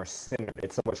so much more centered.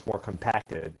 It's so much more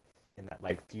compacted in that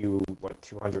like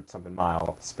 200-something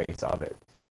mile space of it.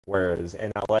 Whereas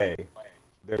in LA,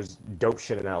 there's dope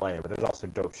shit in LA, but there's also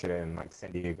dope shit in like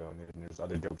San Diego, and there's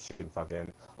other dope shit in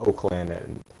fucking Oakland,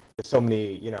 and there's so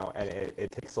many, and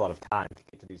it takes a lot of time to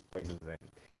get to these places, and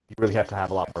you really have to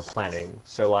have a lot more planning.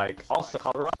 So, like, also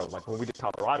Colorado, like when we did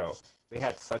Colorado, they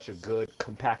had such a good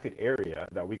compacted area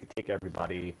that we could take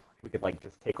everybody, we could like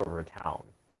just take over a town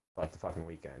for like the fucking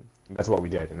weekend. And that's what we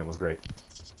did, and it was great.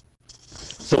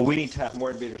 So we need to have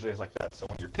more Invaders Days like that. So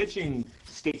when you're pitching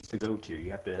states to go to,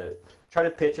 you have to try to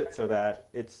pitch it so that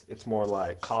it's more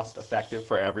like cost effective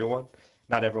for everyone.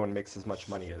 Not everyone makes as much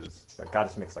money as like God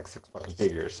just makes like 6 fucking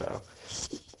figures. So,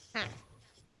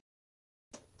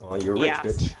 well, you're rich,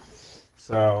 bitch.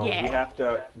 So you have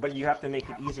to, but you have to make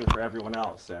it easier for everyone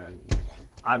else. And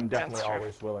I'm definitely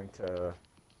always willing to,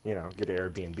 get an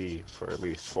Airbnb for at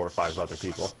least 4 or 5 other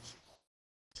people.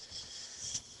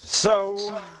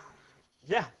 So,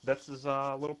 yeah, this is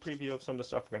a little preview of some of the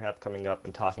stuff we're going to have coming up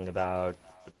and talking about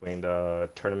between the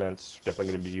tournaments.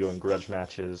 Definitely going to be doing grudge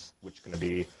matches, which is going to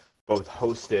be both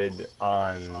hosted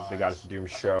on the Goddess of Doom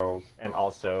show and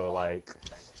also, like,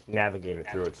 navigated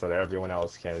through it so that everyone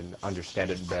else can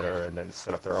understand it better and then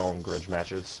set up their own grudge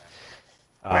matches.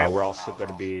 We're also going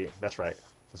to be, that's right,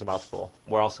 it's a mouthful.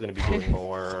 We're also going to be doing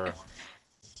more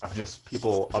of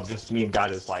just me and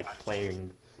Goddess, like,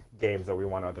 playing games that we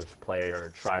want others to play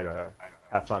or try to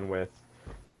have fun with.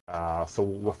 So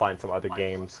we'll find some other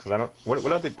games. Cause I don't. What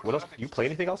else? Do you play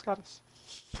anything else, Goddess?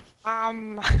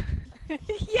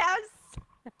 Yes.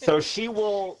 So she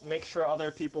will make sure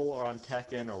other people are on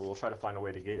Tekken, or we'll try to find a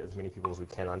way to get as many people as we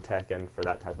can on Tekken for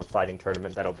that type of fighting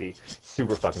tournament. That'll be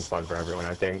super fucking fun for everyone,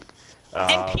 I think.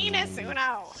 And Penis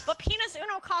Uno. But Penis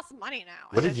Uno costs money now.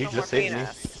 What did you just say to me?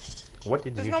 What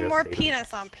did you just say? There's no more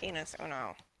penis on Penis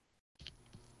Uno.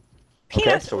 Okay,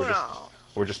 Penis so Uno.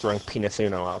 we're just throwing Penis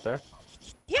Uno out there.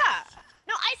 Yeah.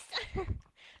 No,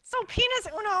 so Penis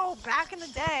Uno, back in the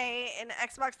day, in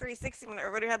Xbox 360, when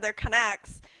everybody had their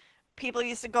Connects, people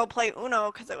used to go play Uno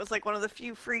because it was like one of the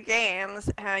few free games,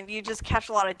 and you just catch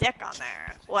a lot of dick on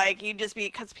there. Like, you'd just be,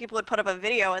 because people would put up a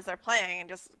video as they're playing, and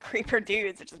just creeper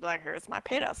dudes would just be like, here's my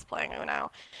penis playing Uno.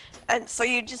 And so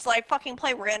you just like fucking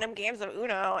play random games of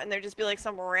Uno, and there'd just be like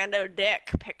some rando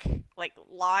dick pick, like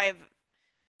live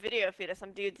video feed of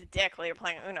some dude's dick while you're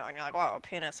playing Uno, and you're like, whoa,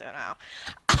 penis Uno.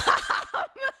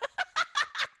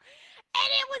 And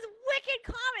it was wicked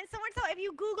common. So much so, if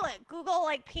you Google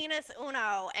like penis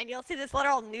Uno, and you'll see this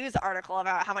literal news article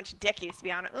about how much dick used to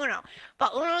be on Uno.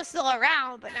 But Uno's still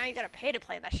around, but now you gotta pay to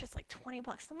play. That's just like $20.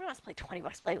 Someone wants to play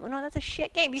 $20 to play Uno. That's a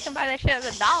shit game. You can buy that shit at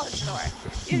the dollar store.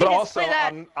 But also,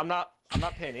 I'm not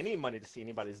paying any money to see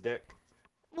anybody's dick.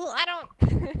 Well, I don't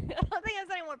think there's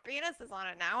any more penises on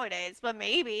it nowadays, but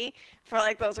maybe for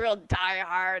like those real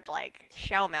die-hard like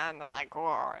showmen, like,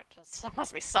 oh, there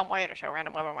must be some way to show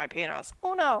random women my penis.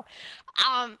 Oh no,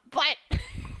 but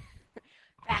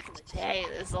back in the day,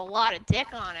 there's a lot of dick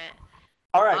on it.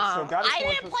 All right, so Goddess I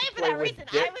wants didn't us play to for play that with reason.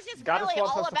 dicks. I was just Goddess really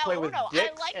wants all us to about play with Uno.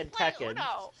 dicks I liked and playing Tekken.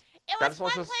 Uno. It was Goddess fun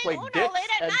wants us to playing play Uno dicks late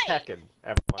at and night. Tekken,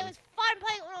 everyone. It was fun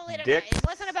playing Uno late at Dicks night. It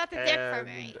wasn't about the dick for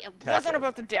me. It wasn't Tekken.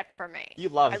 about the dick for me. You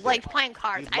loved I it. liked playing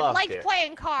cards. You I loved liked it.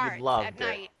 playing cards You loved at it.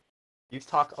 night. You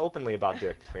talk openly about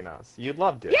dick between us. You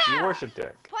loved it. Yeah, You worshipped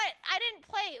dick. But I didn't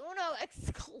play Uno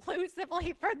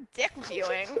exclusively for dick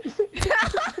viewing.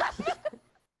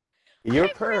 You're a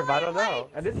I perv. really I don't know.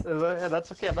 liked- And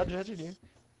that's okay. I'm not judging you.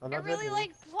 I really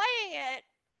liked playing it.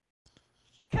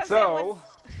 So,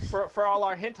 for all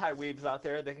our hentai weebs out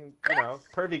there, they can,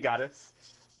 pervy goddess.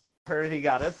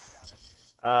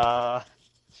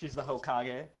 She's the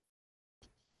Hokage.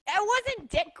 It wasn't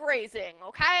dick grazing,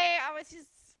 okay? I was just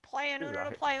playing Uno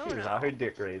to play Uno. She was out here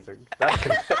dick raising.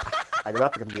 I'm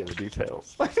not going to be in the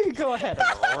details. Go ahead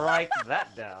and write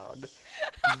that down.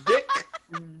 Dick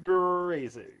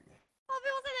grazing. Well, if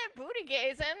it wasn't that booty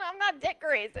gazing, I'm not dick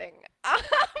grazing.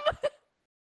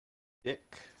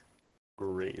 Dick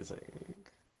grazing.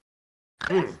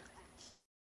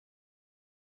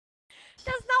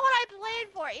 That's not what I played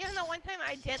for. Even though one time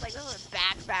I did, like, this was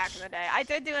back in the day. I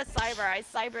did do a cyber. I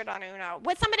cybered on Uno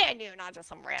with somebody I knew, not just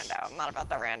some rando. I'm not about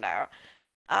the rando.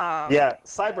 Yeah,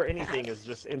 cyber anything is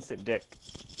just instant dick.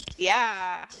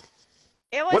 Yeah.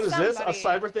 It was What is somebody. this? A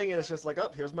cyber thing? And it's just like, oh,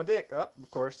 here's my dick. Oh,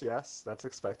 of course, yes, that's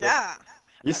expected. Yeah.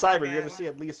 You cyber, you're gonna see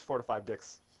at least 4 to 5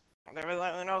 dicks. There was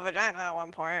an Uno vagina at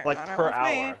one point. Like per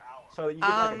hour. So you get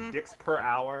like dicks per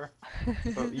hour.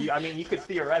 So you could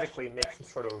theoretically make some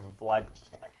sort of like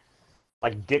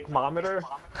dickmometer,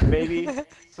 maybe,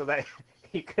 so that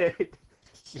you could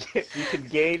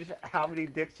gauge how many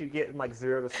dicks you get in like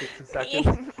 0 to 60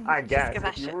 seconds. I guess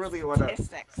if you really want to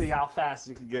see how fast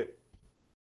you can get.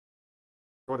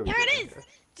 Here it is.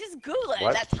 Just Google it.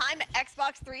 What? That time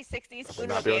Xbox 360's We're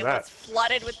Uno not doing game that. was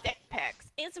flooded with dick pics.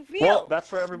 It's real. Well, that's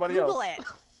for everybody Google else.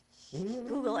 it.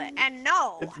 Google it. And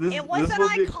no, it was this an will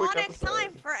be a quick iconic episode.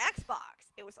 time for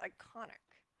Xbox. It was iconic.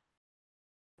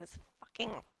 It was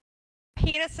fucking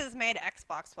penises made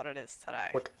Xbox what it is today.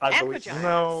 Look, And believe vaginas.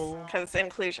 no. Because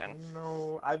inclusion.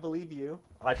 No, I believe you.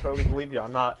 I totally believe you.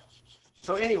 I'm not.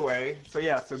 So anyway,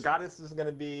 so Goddess is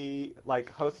gonna be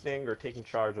like hosting or taking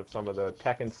charge of some of the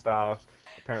Tekken stuff.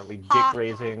 Apparently, dick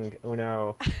raising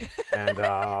Uno, and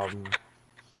Yeah,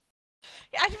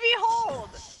 behold.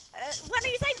 When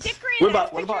you say dick What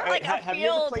raising, about- like have you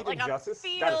ever field, played like Injustice?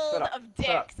 a Goddess, field shut up, of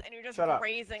shut up, dicks, and you're just shut up,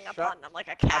 grazing shut upon them like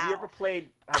a cow. Have you ever played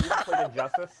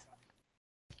Injustice?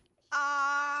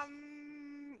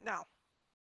 No.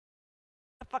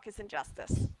 The fuck is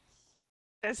Injustice?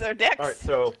 Is there dicks? All right,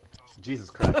 so Jesus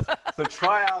Christ. So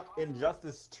try out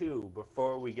Injustice 2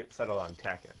 before we get settled on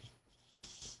Tekken.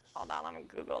 Hold on, let me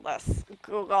Google this.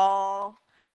 Google.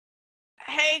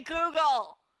 Hey,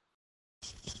 Google!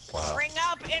 Wow. Bring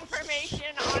up information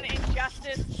on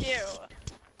Injustice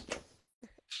 2.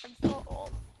 I'm so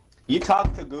old. You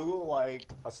talk to Google like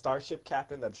a starship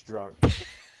captain that's drunk.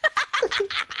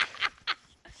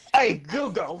 Hey,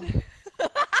 Google!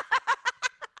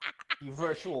 You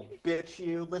virtual bitch,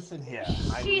 you. Listen here.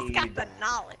 She's got the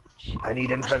knowledge. I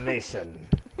need information.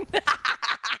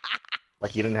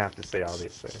 Like, you didn't have to say all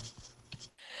these things.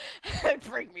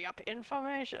 Bring me up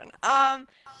information.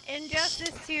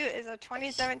 Injustice 2 is a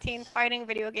 2017 fighting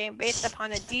video game based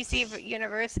upon the DC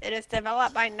universe. It is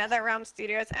developed by NetherRealm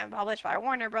Studios and published by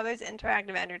Warner Brothers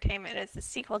Interactive Entertainment. It is the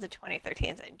sequel to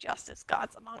 2013's Injustice: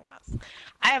 Gods Among Us.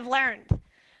 I have learned.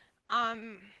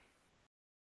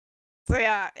 So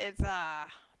yeah, it's what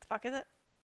the fuck is it?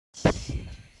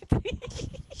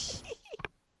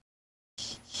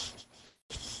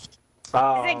 Is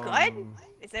it good?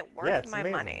 Is it worth my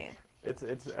amazing. money? It's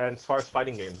and as far as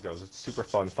fighting games goes, it's a super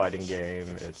fun fighting game.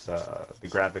 It's the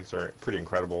graphics are pretty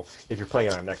incredible. If you're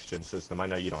playing on a next gen system, I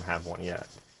know you don't have one yet.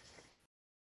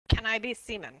 Can I be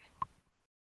Seaman?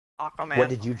 Aquaman. What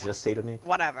did you just say to me?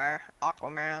 Whatever.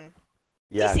 Aquaman.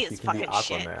 Yeah, DC you is can be fucking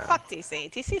shit. Aquaman. Fuck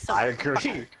DC. DC's so I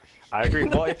fucking agree. I agree.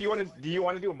 Well, if you want to, do you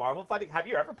want to do a Marvel fighting? Have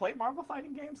you ever played Marvel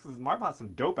fighting games? Because Marvel has some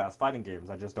dope ass fighting games.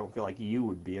 I just don't feel like you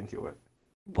would be into it.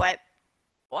 What?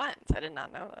 What? I did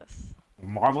not know this.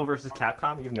 Marvel versus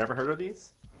Capcom? You've never heard of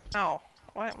these? Oh,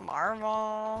 what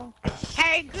Marvel?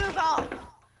 Hey Google.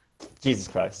 Jesus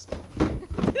Christ.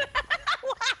 What?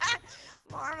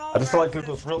 Marvel I just feel like versus...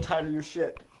 Google's real tired of your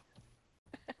shit.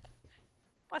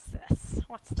 What's this?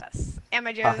 What's this?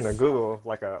 Images. Talking to Google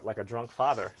like a drunk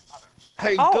father.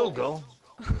 Hey Google.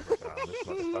 Oh, this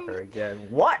motherfucker again.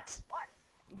 What?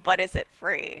 But is it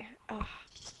free? Ugh.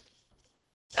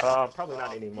 Probably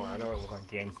not anymore. I know it was on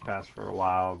Games Pass for a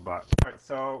while, but alright,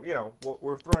 so you know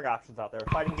we're throwing options out there,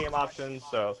 fighting game options.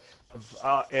 So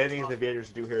any of the creators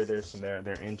do hear this and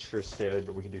they're interested,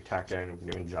 we can do Tekken, we can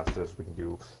do Injustice, we can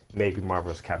do maybe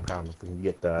Marvel's Capcom if we can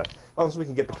get the as we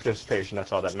can get the participation.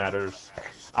 That's all that matters.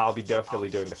 I'll be definitely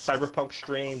doing the Cyberpunk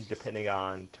stream depending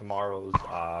on tomorrow's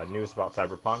news about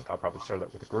Cyberpunk. I'll probably start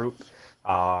that with a group.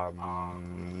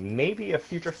 Maybe a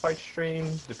Future Fight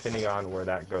stream, depending on where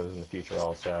that goes in the future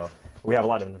also. We have a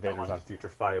lot of invaders on Future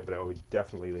Fight, but I would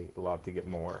definitely love to get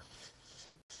more.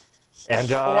 And,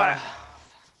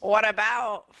 what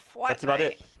about Fortnite? That's about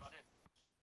it.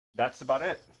 That's about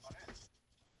it.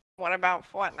 What about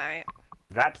Fortnite?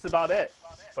 That's about it,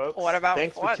 folks. What about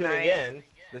Thanks Fortnite? for tuning in.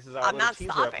 This is our I'm little not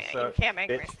teaser stopping. episode. You can't make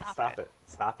me Bitch, stop it.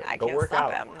 Stop it. I Go can't work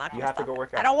stop out. it. I'm not You gonna have to stop go work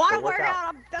it. out. I don't want to Go work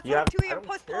out. That's You what have- I'm doing I in don't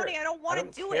postponing. care. I don't want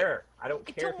to do care. it. I don't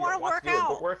I care don't if you wanna don't want work to do it. Go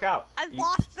out. work out. I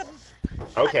lost the...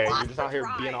 Okay, I lost you're just out here the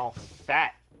drive. being all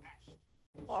fat.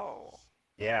 Whoa.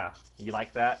 Yeah, you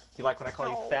like that? You like when I call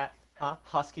No. you fat? Huh?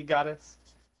 Husky goddess?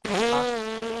 Huh?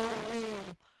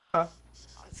 Huh?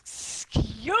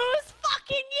 Excuse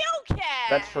fucking you, kid.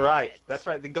 That's right. That's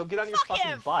right. Then go get on your Fucking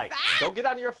fucking bike. fat? Go get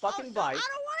on your fucking Oh, bike. I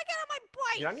don't want to get on my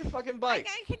bike. Get on your fucking I bike.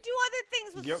 can do other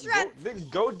things with Go, strength. then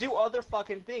go do other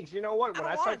fucking things. You know what? When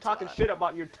I I don't started wanna talking do it. shit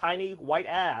about your tiny white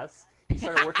ass, you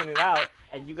started working it out,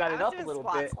 and you got I it was up a doing little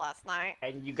squats bit. last night.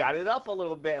 And you got it up a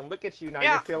little bit, and look at you now.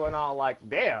 Yeah. You're feeling all like,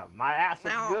 damn, my ass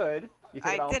looks No, good. You I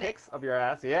taking all did it. pics of your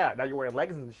ass. Yeah, now you're wearing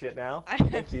leggings and shit now.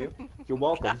 Thank you. You're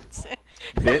welcome,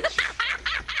 No, bitch.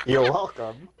 You're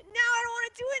welcome. I don't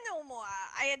want to do it no more.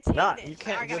 I attained No, it. you Now I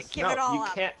can't gotta just give it all you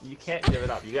up. can't give it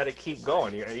up. You got to keep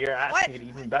going. Your ass What? can get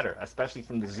even better, especially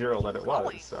from the zero that it was.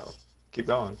 Going. So keep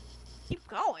going. Keep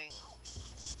going.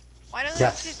 Why doesn't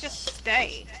Yes. it just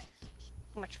stay?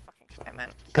 Too much fucking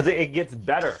commitment. Because it gets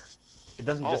better. It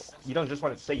doesn't Oh. just you don't just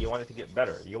want it to stay. You want it to get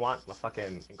better. You want a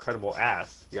fucking incredible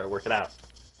ass. You got to work it out.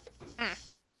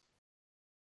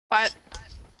 But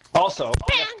Also,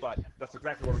 yes, but that's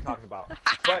exactly what we're talking about.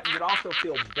 But you'd also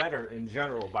feel better in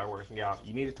general by working out.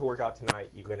 You needed to work out tonight.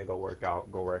 You're gonna go work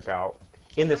out. Go work out.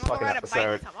 In this I'm gonna fucking ride a bike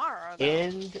episode. tomorrow. Though.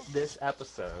 In this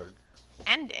episode.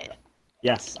 End it.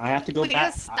 Yes, I have to go We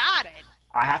back. just started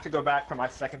I have to go back for my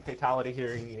second fatality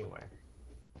hearing anyway.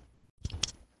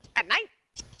 at night.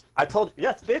 I told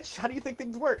yes, bitch. How do you think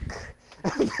things work? I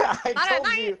Not at told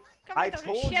night. you. Come I we don't do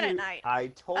told shit at you. night. I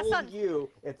told not- you.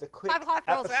 It's a quick 5 o'clock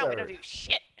rolls around. We episode. don't do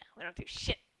shit. We don't do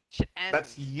shit. Shit ends.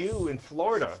 That's you in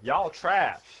Florida. Y'all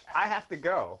trash. I have to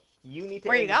go. You need to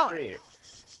Where end you the going? stream.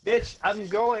 Bitch, I'm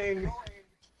going.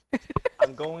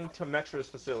 I'm going to Metro's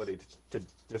facility to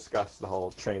discuss the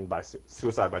whole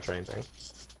suicide by train thing.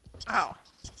 Oh.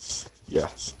 Yeah.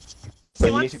 So you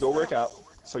need wants- to go work out.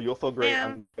 So you'll feel great. Yeah.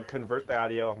 I'm gonna convert the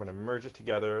audio. I'm gonna merge it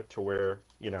together to where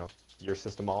your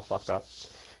system all fucked up.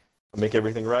 I'll make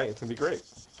everything right. It's gonna be great.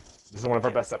 This is one of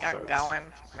our best Got episodes. going.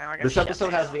 Now I got This shit episode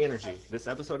to has do. the energy. This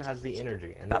episode has the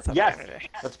energy. And That's yes, the energy.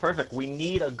 that's perfect. We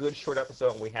need a good short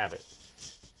episode, and we have it.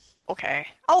 Okay.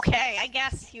 Okay. I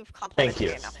guess you've complimented Thank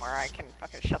me you. enough where I can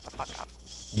fucking shut the fuck up.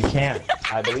 You can.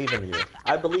 I believe in you.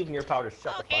 I believe in your power to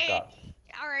shut the fuck Okay. up.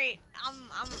 All right. I'm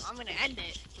gonna end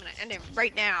it. I'm gonna end it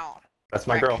right now. That's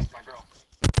my Rick.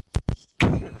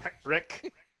 girl.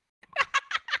 Rick.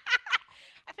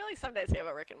 I feel like some days we have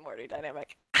a Rick and Morty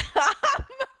dynamic.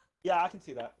 Yeah, I can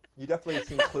see that. You definitely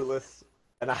seem clueless,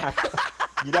 and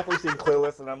you definitely seem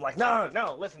clueless, and I'm like, no,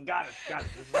 listen, got it.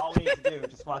 This is all we need to do.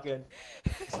 Just fucking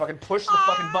push the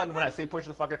fucking button when I say push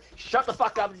the fucking. Shut the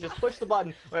fuck up and just push the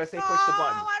button when I say push the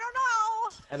button. Oh, I don't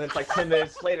know. And then it's like 10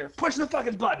 minutes later, push the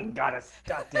fucking button. Got us.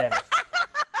 God damn it.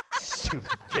 Stupid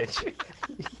bitch.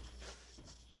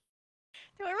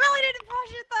 Do I really need to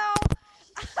push it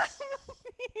though?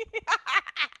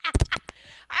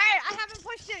 Alright, I haven't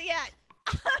pushed it yet.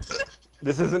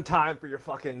 This isn't time for your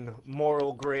fucking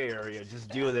moral gray area. Just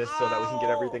do this so that we can get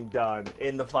everything done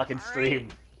in the fucking stream.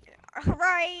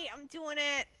 Alright, I'm doing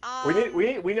it.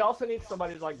 We also need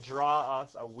somebody to like draw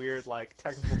us a weird like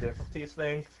technical difficulties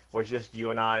thing, where it's just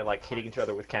you and I like hitting each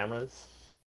other with cameras.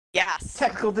 Yes.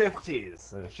 Technical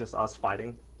difficulties, and it's just us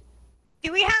fighting.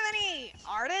 Do we have any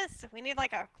artists? We need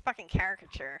like a fucking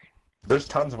caricature. There's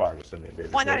tons of artists in the Invader.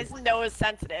 One that is nose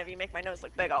sensitive. You make my nose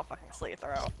look big, I'll fucking slit your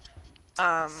throat.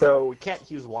 So we can't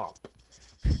use Womp.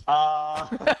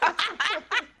 Womp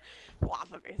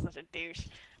would be such a douche.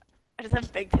 I just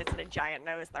have big tits and a giant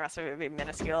nose. The rest of it would be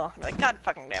minuscule. I'm like, God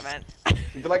fucking damn it.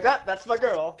 You'd be like, that's my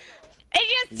girl. And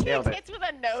you have Nailed two it. tits with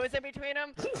a nose in between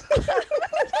them.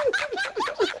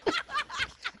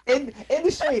 In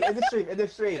the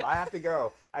stream. I have to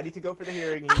go. I need to go for the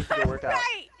hearing. You need to go work out.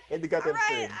 Right. In the goddamn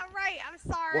stream. All right. I'm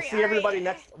sorry. We'll see everybody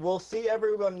next. We'll see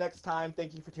everyone next time.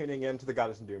 Thank you for tuning in to the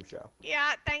Goddess and Doom show.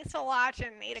 Yeah, thanks for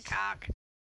watching. Eat a cock.